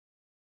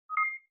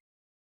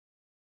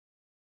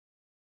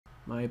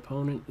My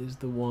opponent is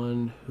the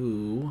one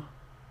who...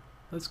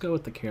 Let's go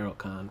with the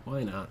Caro-Kann.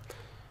 Why not?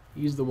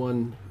 He's the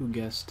one who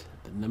guessed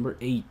the number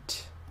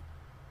 8.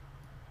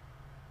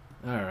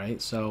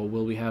 Alright, so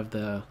will we have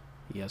the...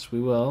 Yes, we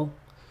will.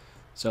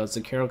 So it's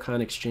the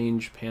Caro-Kann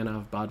exchange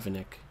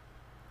Panov-Botvinnik.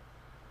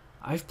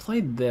 I've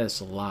played this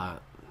a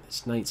lot.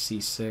 This knight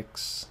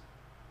c6.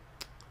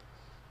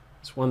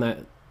 It's one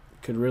that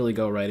could really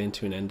go right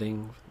into an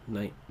ending.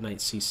 Knight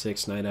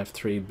c6, knight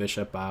f3,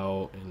 bishop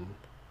out, and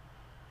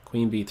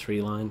queen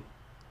b3 line,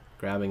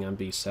 grabbing on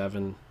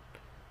b7.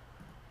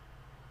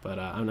 But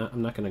I'm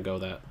not going to go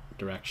that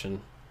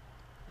direction.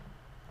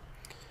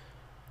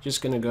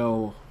 Just going to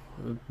go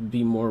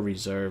be more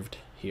reserved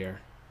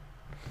here.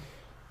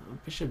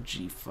 Bishop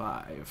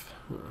g5.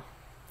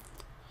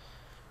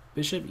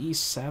 Bishop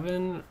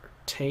e7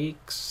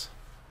 takes.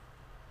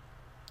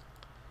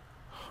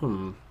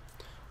 One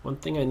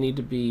thing I need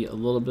to be a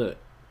little bit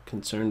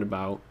concerned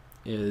about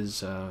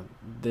is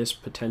this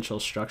potential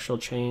structural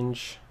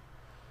change,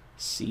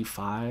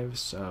 c5.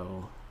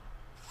 So,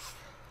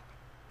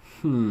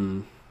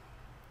 could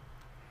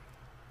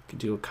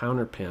do a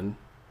counter pin.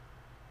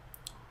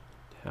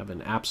 Have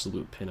an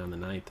absolute pin on the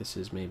knight. This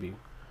is maybe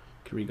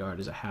could regard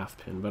as a half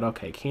pin, but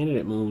okay.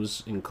 Candidate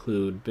moves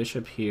include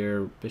bishop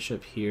here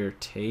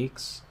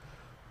takes.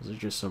 Those are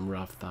just some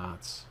rough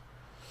thoughts.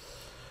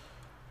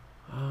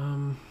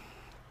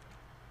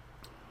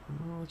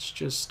 Let's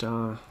just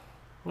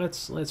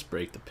let's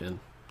break the pin.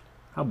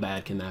 How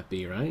bad can that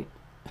be, right?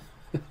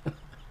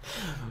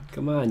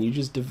 Come on, you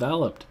just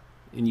developed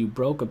and you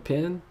broke a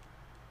pin.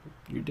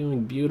 You're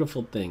doing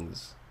beautiful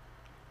things.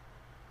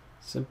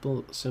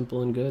 Simple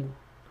and good,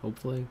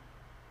 hopefully.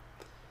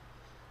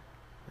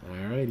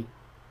 Alrighty.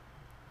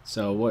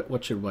 So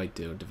what should white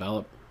do?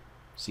 Develop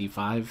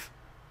c5?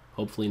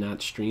 Hopefully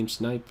not stream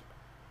snipe.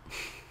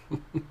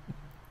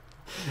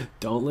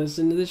 Don't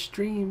listen to the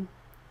stream.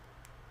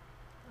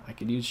 I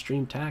could use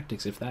stream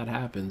tactics if that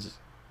happens.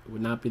 It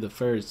would not be the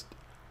first.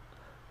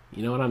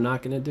 You know what I'm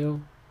not going to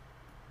do?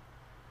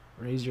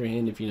 Raise your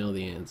hand if you know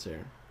the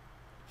answer.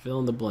 Fill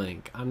in the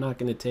blank. I'm not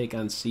going to take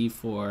on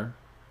c4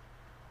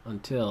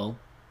 until...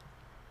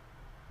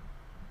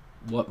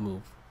 What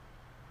move?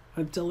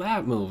 Until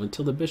that move,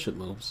 until the bishop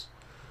moves.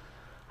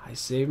 I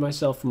saved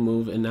myself a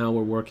move, and now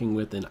we're working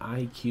with an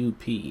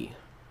IQP.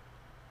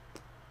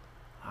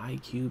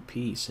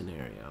 IQP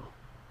scenario.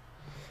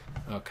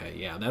 Okay,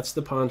 yeah, that's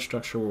the pawn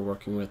structure we're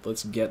working with.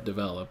 Let's get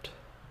developed.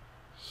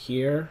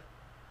 Here.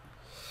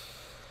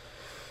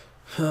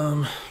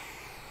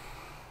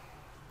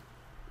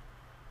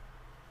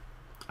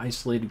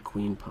 Isolated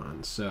queen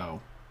pawn.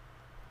 So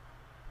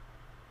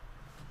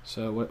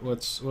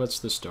what's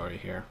the story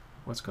here?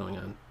 What's going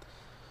on?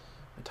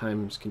 The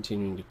time's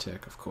continuing to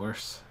tick, of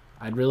course.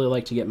 I'd really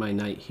like to get my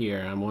knight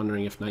here. I'm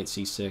wondering if knight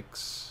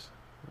c6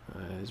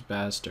 is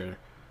best, or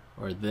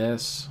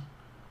this.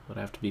 Would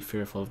I have to be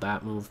fearful of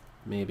that move?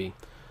 Maybe.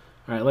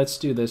 Alright, let's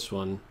do this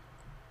one.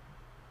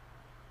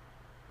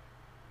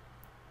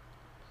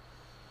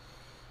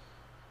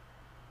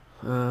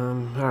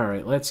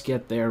 Alright, let's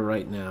get there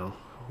right now.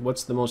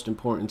 What's the most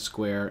important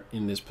square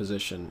in this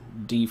position?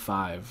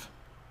 d5.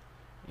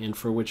 And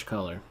for which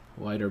color?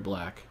 White or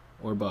black?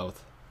 Or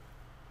both?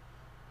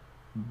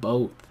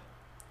 Both.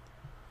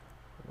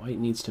 White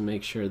needs to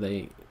make sure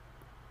they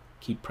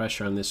keep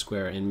pressure on this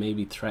square and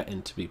maybe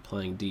threaten to be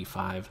playing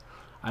d5.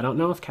 I don't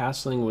know if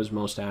castling was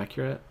most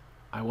accurate.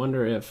 I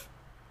wonder if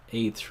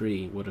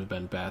a3 would have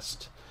been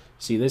best.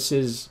 See, this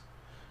is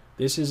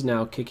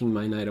now kicking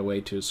my knight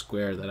away to a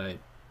square that I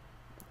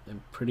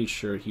am pretty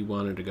sure he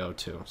wanted to go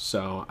to.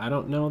 So I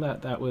don't know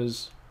that that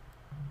was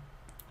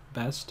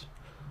best.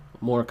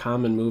 A more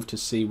common move to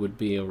see would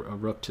be a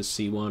rook to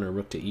c1 or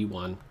rook to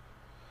e1.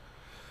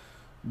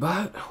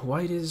 But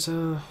white is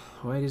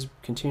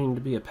continuing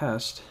to be a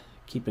pest,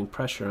 keeping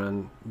pressure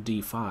on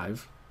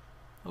d5.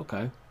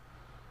 Okay.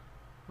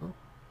 Well,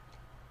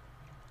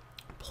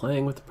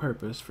 playing with a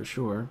purpose for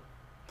sure.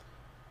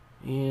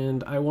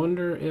 And I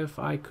wonder if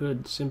I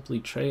could simply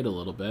trade a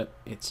little bit.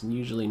 It's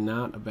usually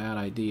not a bad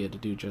idea to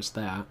do just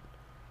that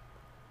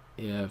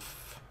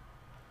if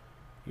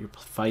you're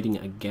fighting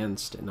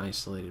against an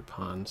isolated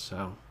pawn.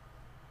 So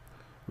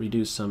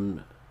reduce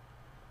some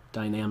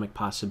dynamic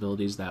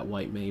possibilities that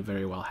white may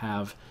very well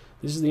have.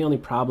 This is the only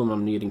problem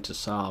I'm needing to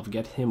solve.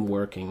 Get him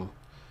working.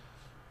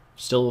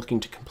 Still looking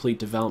to complete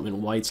development.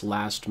 White's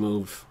last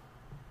move.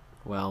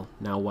 Well,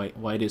 now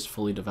white is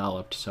fully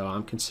developed, so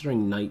I'm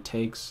considering knight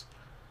takes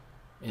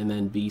and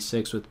then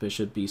b6 with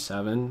bishop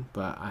b7,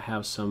 but I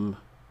have some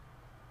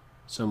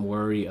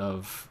worry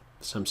of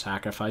some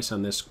sacrifice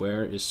on this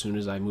square as soon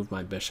as I move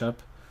my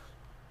bishop.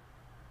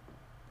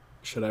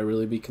 Should I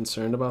really be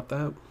concerned about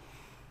that?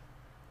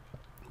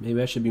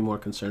 Maybe I should be more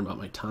concerned about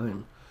my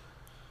time.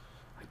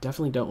 I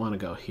definitely don't want to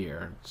go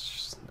here.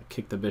 Just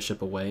kick the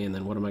bishop away, and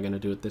then what am I going to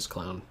do with this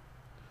clown?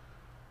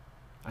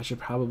 I should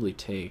probably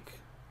take...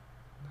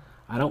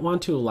 I don't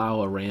want to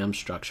allow a ram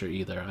structure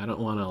either. I don't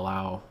want to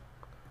allow...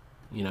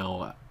 You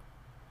know,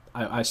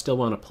 I still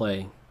want to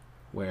play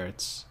where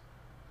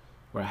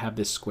I have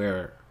this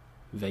square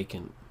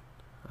vacant.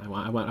 I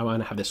want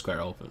to have this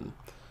square open.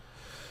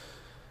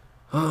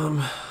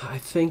 I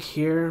think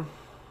here,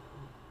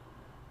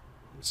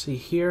 see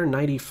here,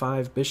 knight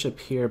e5, bishop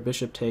here,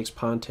 bishop takes,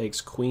 pawn takes,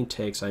 queen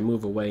takes, I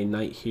move away,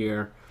 knight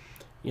here.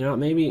 You know,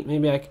 maybe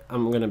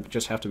I'm going to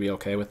just have to be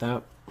okay with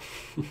that.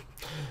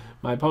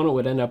 My opponent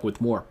would end up with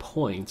more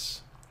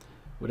points,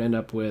 would end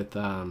up with,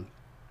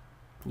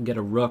 get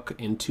a rook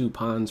and 2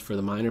 pawns for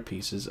the minor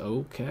pieces.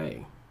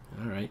 Okay,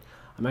 all right.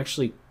 I'm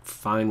actually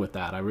fine with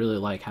that. I really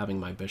like having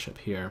my bishop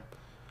here.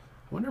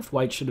 I wonder if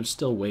white should have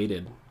still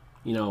waited.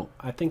 You know,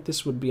 I think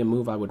this would be a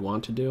move I would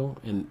want to do,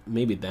 and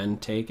maybe then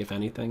take, if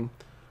anything.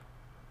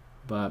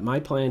 But my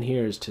plan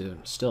here is to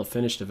still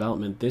finish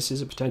development. This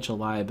is a potential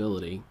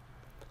liability.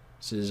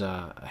 This is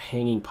a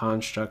hanging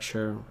pawn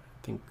structure.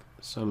 I think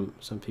some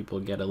people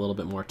get a little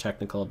bit more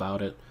technical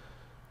about it.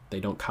 They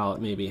don't call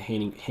it maybe a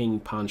hanging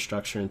pawn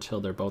structure until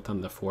they're both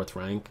on the 4th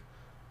rank.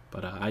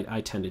 But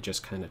I tend to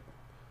just kind of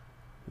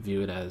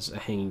view it as a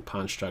hanging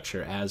pawn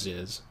structure as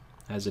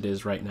it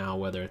is right now,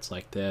 whether it's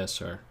like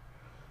this or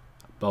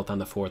both on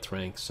the 4th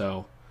rank.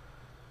 So,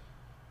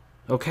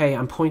 okay,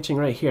 I'm pointing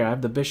right here. I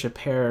have the bishop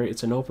pair.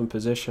 It's an open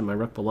position. My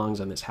rook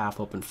belongs on this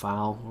half-open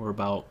file. We're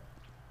about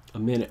a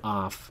minute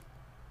off.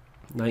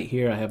 Knight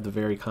here, I have the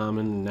very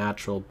common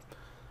natural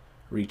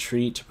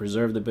retreat to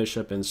preserve the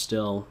bishop and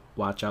still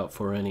watch out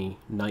for any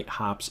knight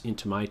hops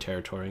into my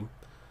territory.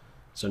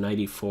 So knight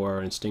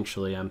e4,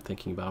 instinctually I'm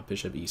thinking about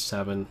bishop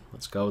e7.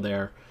 Let's go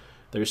there.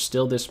 There's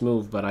still this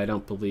move, but I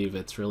don't believe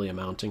it's really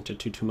amounting to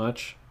too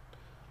much.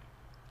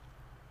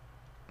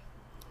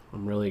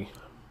 I'm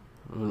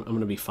going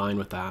to be fine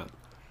with that.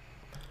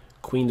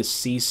 Queen to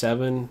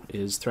c7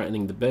 is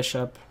threatening the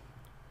bishop.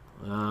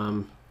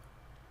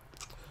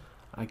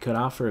 I could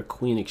offer a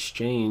queen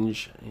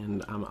exchange,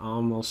 and I'm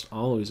almost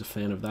always a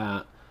fan of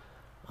that.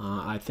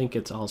 I think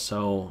it's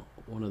also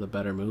one of the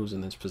better moves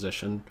in this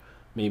position.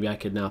 Maybe I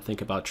could now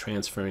think about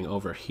transferring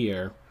over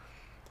here,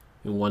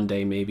 and one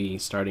day maybe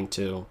starting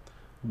to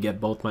get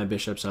both my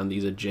bishops on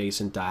these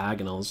adjacent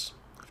diagonals.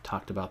 I've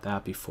talked about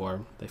that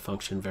before. They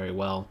function very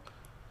well.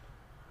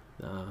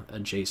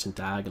 Adjacent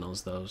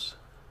diagonals, those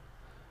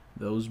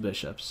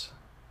bishops.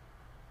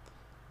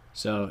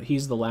 So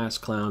he's the last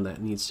clown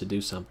that needs to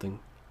do something.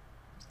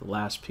 It's the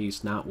last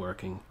piece not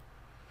working.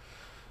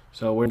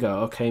 So we're gonna go,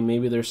 okay,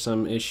 maybe there's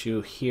some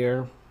issue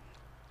here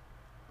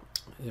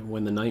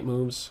when the knight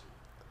moves.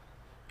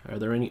 Are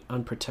there any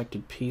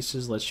unprotected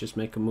pieces? Let's just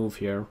make a move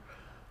here.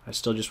 I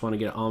still just want to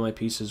get all my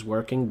pieces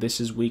working. This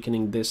is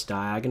weakening this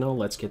diagonal.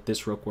 Let's get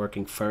this rook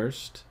working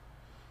first.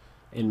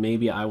 And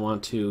maybe I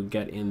want to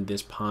get in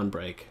this pawn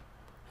break.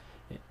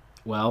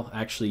 Well,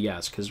 actually,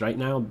 yes, because right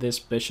now this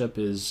bishop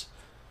is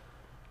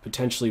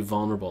potentially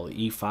vulnerable.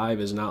 E5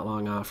 is not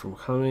long off from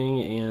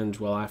coming, and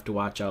well, I have to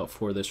watch out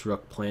for this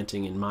rook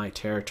planting in my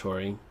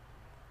territory.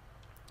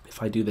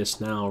 If I do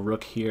this now,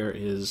 rook here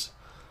is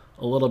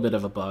a little bit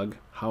of a bug.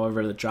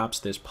 However, it drops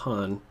this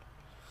pawn.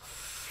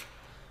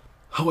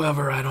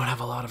 However, I don't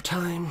have a lot of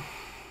time.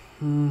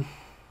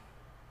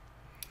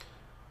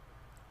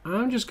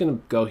 I'm just gonna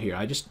go here.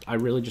 I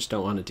really just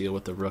don't want to deal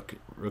with the rook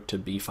to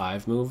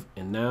b5 move.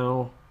 And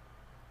now,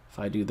 if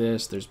I do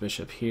this, there's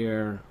bishop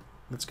here.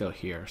 Let's go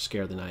here.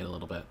 Scare the knight a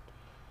little bit.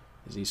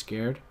 Is he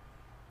scared?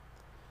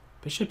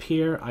 Bishop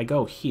here. I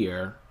go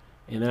here,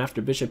 and then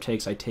after bishop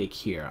takes, I take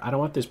here. I don't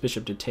want this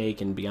bishop to take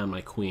and be on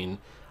my queen.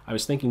 I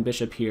was thinking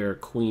bishop here,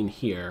 queen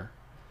here,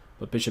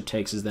 but bishop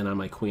takes is then on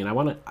my queen.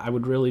 I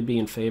would really be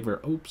in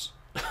favor. Oops.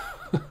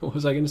 What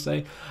was I going to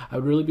say? I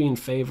would really be in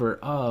favor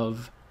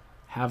of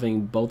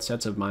having both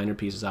sets of minor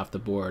pieces off the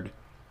board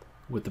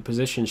with the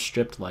position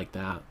stripped like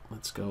that.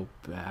 Let's go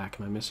back.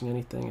 Am I missing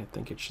anything? I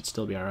think it should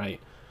still be all right.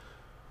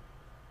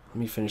 Let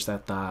me finish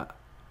that thought.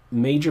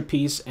 Major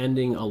piece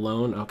ending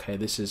alone. Okay,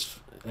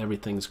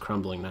 everything's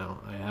crumbling now.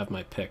 I have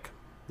my pick.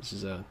 This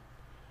is a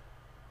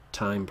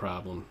time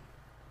problem,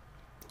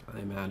 I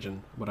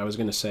imagine. What I was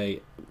going to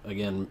say,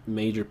 again,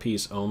 major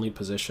piece only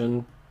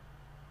position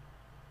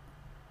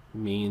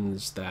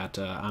means that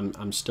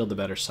I'm still the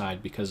better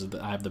side because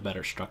I have the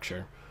better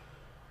structure.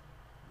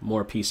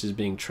 More pieces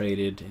being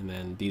traded, and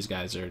then these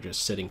guys are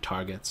just sitting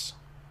targets.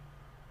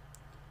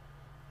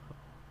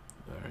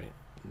 All right,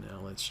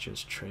 now let's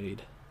just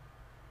trade.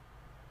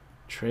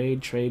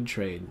 Trade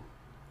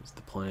is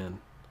the plan.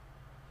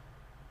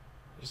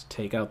 Just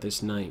take out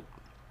this knight.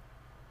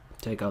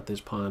 Take out this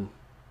pawn.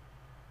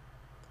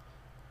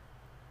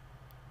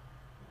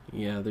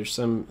 Yeah, there's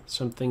some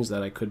things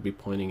that I could be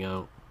pointing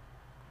out.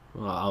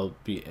 Well, I'll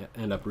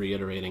end up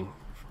reiterating,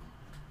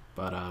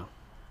 but as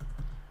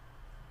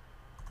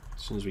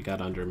soon as we got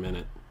under a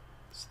minute,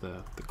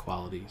 the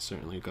quality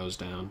certainly goes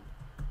down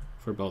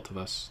for both of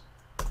us.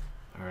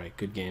 All right,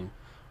 good game.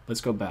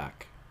 Let's go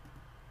back.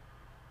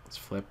 Let's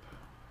flip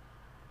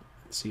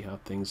and see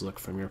how things look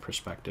from your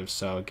perspective.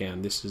 So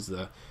again, this is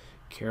the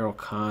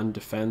Caro-Kann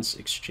defense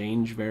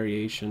exchange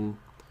variation,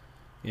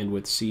 and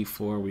with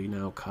c4 we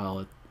now call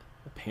it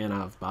the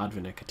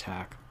Panov-Botvinnik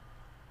attack.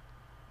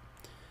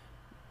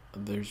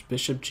 There's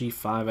bishop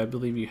g5. I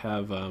believe you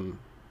have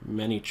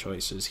many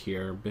choices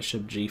here.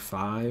 Bishop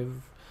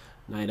g5,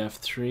 Knight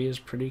f3 is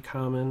pretty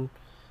common.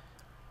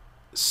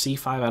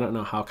 c5, I don't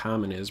know how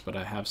common it is, but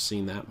I have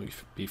seen that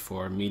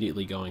before,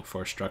 immediately going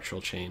for a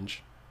structural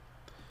change.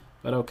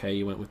 But okay,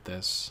 you went with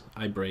this.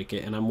 I break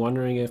it, and I'm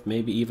wondering if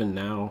maybe even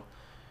now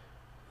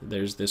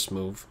there's this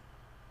move.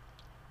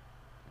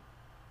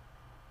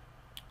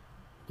 I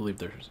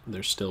believe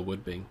there still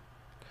would be.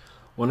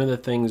 One of the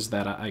things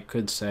that I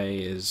could say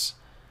is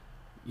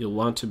you'll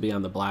want to be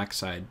on the black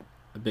side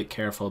a bit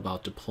careful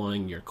about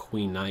deploying your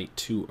queen knight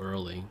too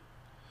early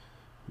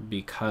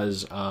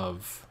because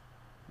of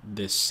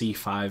this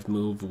c5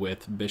 move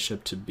with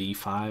bishop to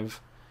b5.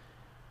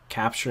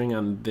 Capturing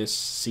on this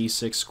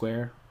c6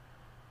 square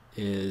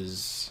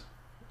is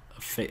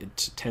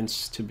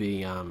tends to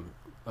be a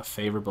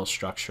favorable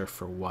structure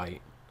for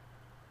white.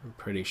 I'm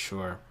pretty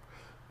sure.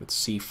 With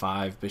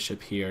c5,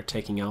 bishop here,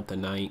 taking out the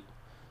knight.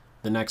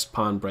 The next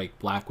pawn break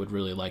black would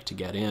really like to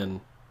get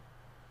in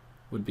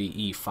would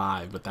be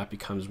e5, but that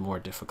becomes more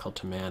difficult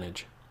to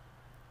manage.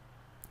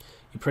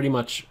 You pretty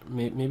much,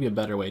 maybe a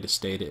better way to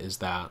state it is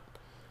that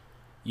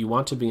you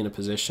want to be in a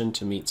position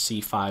to meet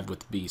c5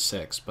 with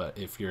b6, but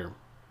if you're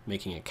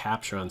making a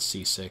capture on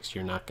c6,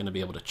 you're not going to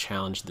be able to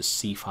challenge the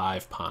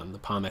c5 pawn, the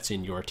pawn that's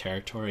in your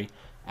territory,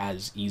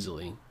 as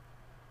easily.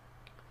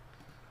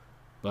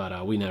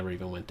 But we never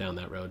even went down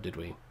that road, did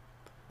we?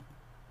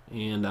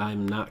 And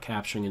I'm not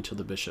capturing until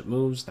the bishop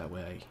moves. That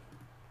way I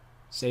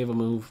save a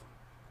move.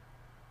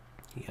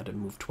 He had to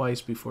move twice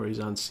before he's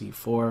on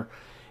c4.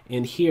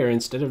 And here,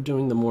 instead of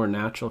doing the more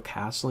natural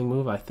castling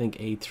move, I think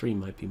a3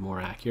 might be more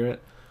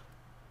accurate.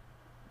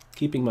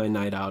 Keeping my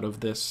knight out of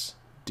this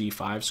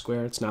d5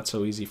 square, it's not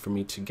so easy for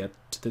me to get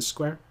to this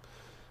square.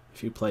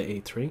 If you play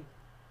a3,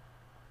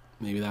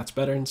 maybe that's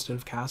better instead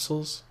of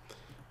castles.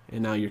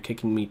 And now you're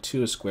kicking me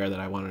to a square that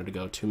I wanted to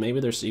go to. Maybe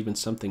there's even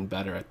something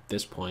better at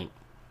this point.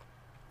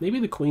 Maybe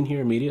the queen here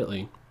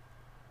immediately.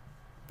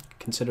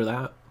 Consider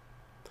that.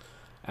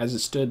 As it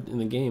stood in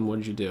the game, what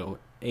did you do?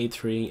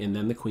 a3, and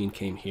then the queen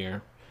came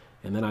here,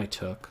 and then I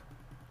took.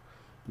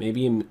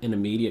 Maybe an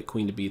immediate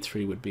queen to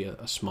b3 would be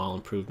a small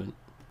improvement.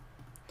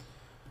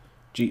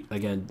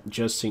 Again,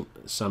 just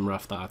some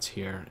rough thoughts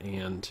here,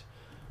 and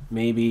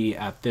maybe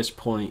at this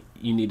point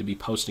you need to be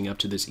posting up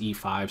to this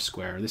e5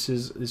 square. This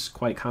is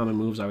quite common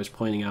moves. I was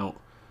pointing out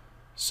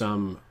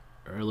some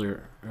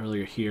earlier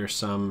here,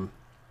 some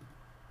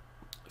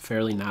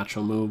fairly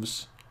natural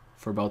moves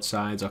for both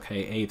sides.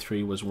 Okay,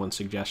 a3 was one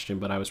suggestion,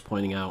 but I was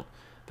pointing out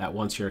that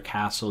once you're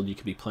castled, you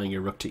could be playing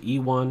your rook to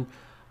e1.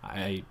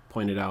 I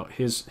pointed out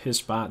his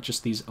spot,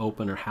 just these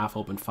open or half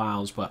open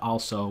files, but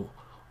also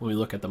when we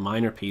look at the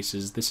minor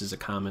pieces, this is a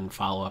common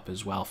follow-up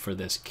as well for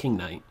this king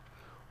knight.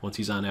 Once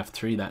he's on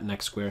f3, that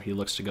next square he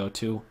looks to go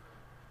to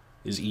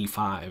is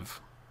e5,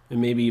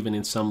 and maybe even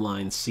in some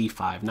lines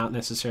c5. Not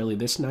necessarily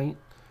this knight,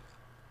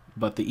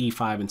 but the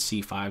e5 and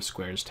c5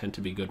 squares tend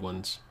to be good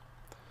ones.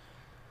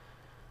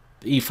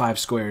 The e5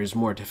 square is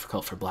more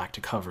difficult for black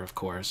to cover, of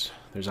course.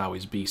 There's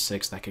always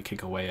b6 that could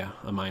kick away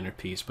a minor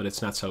piece, but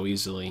it's not so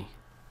easily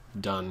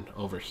done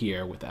over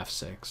here with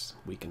f6.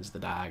 Weakens the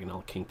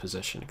diagonal, king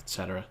position,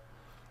 etc.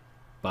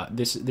 But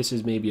this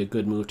is maybe a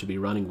good move to be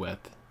running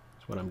with.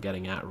 That's what I'm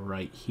getting at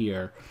right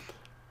here.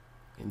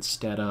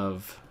 Instead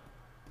of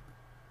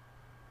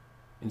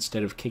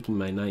kicking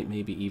my knight,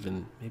 maybe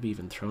even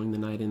throwing the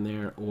knight in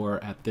there,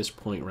 or at this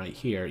point right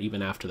here,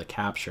 even after the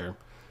capture,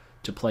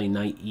 to play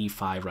knight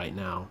e5 right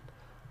now.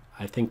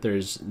 I think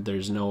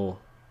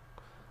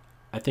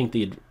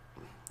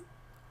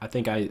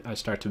I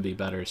start to be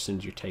better as soon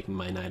as you're taking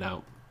my knight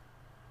out,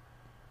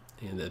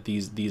 and that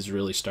these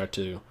really start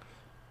to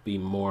be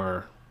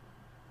more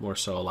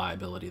so a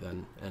liability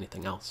than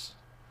anything else.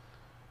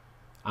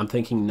 I'm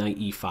thinking knight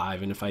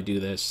e5, and if I do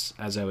this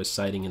as I was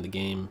citing in the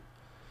game,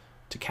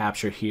 to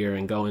capture here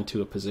and go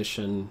into a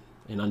position,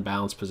 an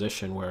unbalanced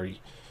position where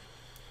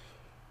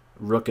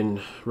rook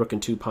and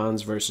two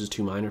pawns versus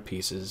two minor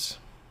pieces.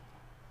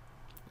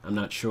 I'm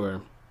not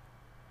sure.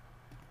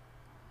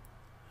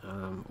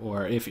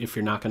 Or if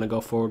you're not going to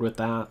go forward with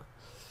that,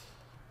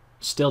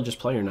 still just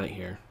play your knight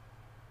here.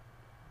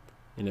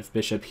 And if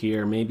bishop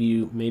here, maybe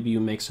you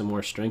make some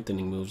more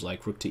strengthening moves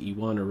like rook to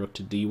e1 or rook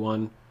to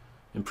d1,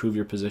 improve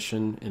your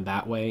position in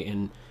that way,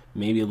 and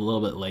maybe a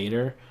little bit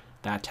later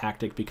that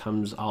tactic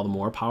becomes all the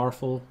more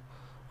powerful.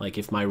 Like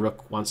if my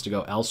rook wants to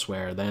go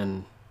elsewhere,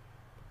 then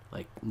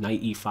like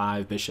knight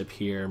e5, bishop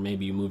here,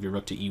 maybe you move your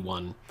rook to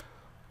e1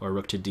 or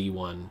rook to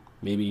d1.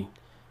 Maybe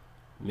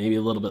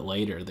a little bit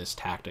later this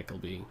tactic will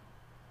be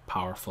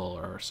powerful,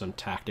 or some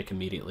tactic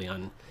immediately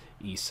on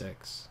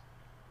e6.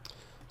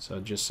 So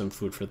just some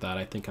food for thought.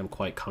 I think I'm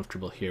quite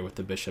comfortable here with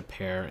the bishop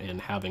pair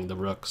and having the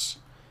rooks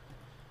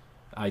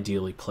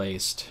ideally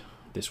placed.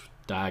 This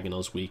diagonal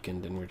is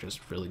weakened and we're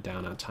just really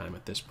down on time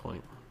at this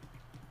point,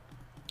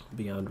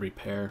 beyond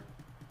repair.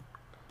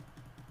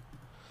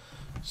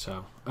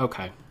 So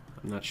okay,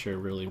 I'm not sure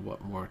really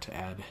what more to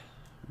add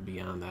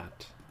beyond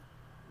that,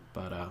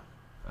 but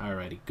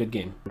alrighty, good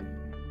game.